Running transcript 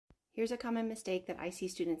Here's a common mistake that I see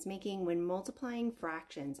students making when multiplying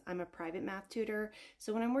fractions. I'm a private math tutor,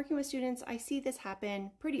 so when I'm working with students, I see this happen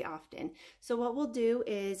pretty often. So what we'll do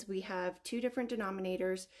is we have two different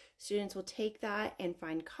denominators. Students will take that and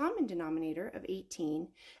find common denominator of 18,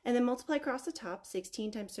 and then multiply across the top. 16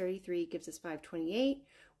 times 33 gives us 528.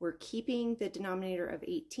 We're keeping the denominator of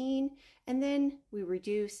 18, and then we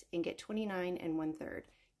reduce and get 29 and 1/3.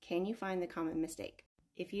 Can you find the common mistake?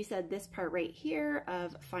 If you said this part right here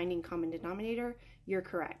of finding common denominator, you're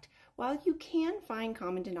correct. While you can find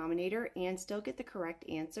common denominator and still get the correct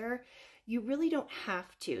answer, you really don't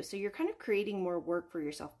have to. So you're kind of creating more work for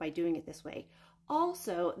yourself by doing it this way.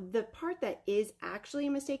 Also, the part that is actually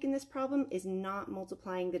a mistake in this problem is not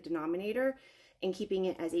multiplying the denominator and keeping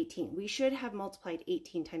it as 18. We should have multiplied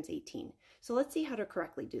 18 times 18. So let's see how to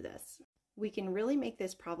correctly do this. We can really make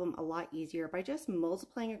this problem a lot easier by just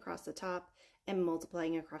multiplying across the top and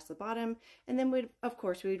multiplying across the bottom, and then of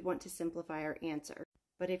course we'd want to simplify our answer.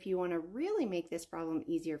 But if you want to really make this problem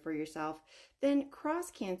easier for yourself, then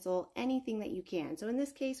cross cancel anything that you can. So in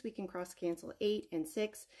this case, we can cross cancel 8 and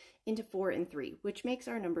 6 into 4 and 3, which makes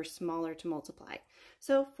our numbers smaller to multiply.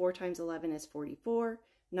 So 4 times 11 is 44,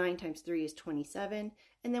 9 times 3 is 27,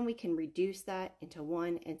 and then we can reduce that into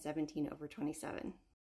 1 and 17 over 27.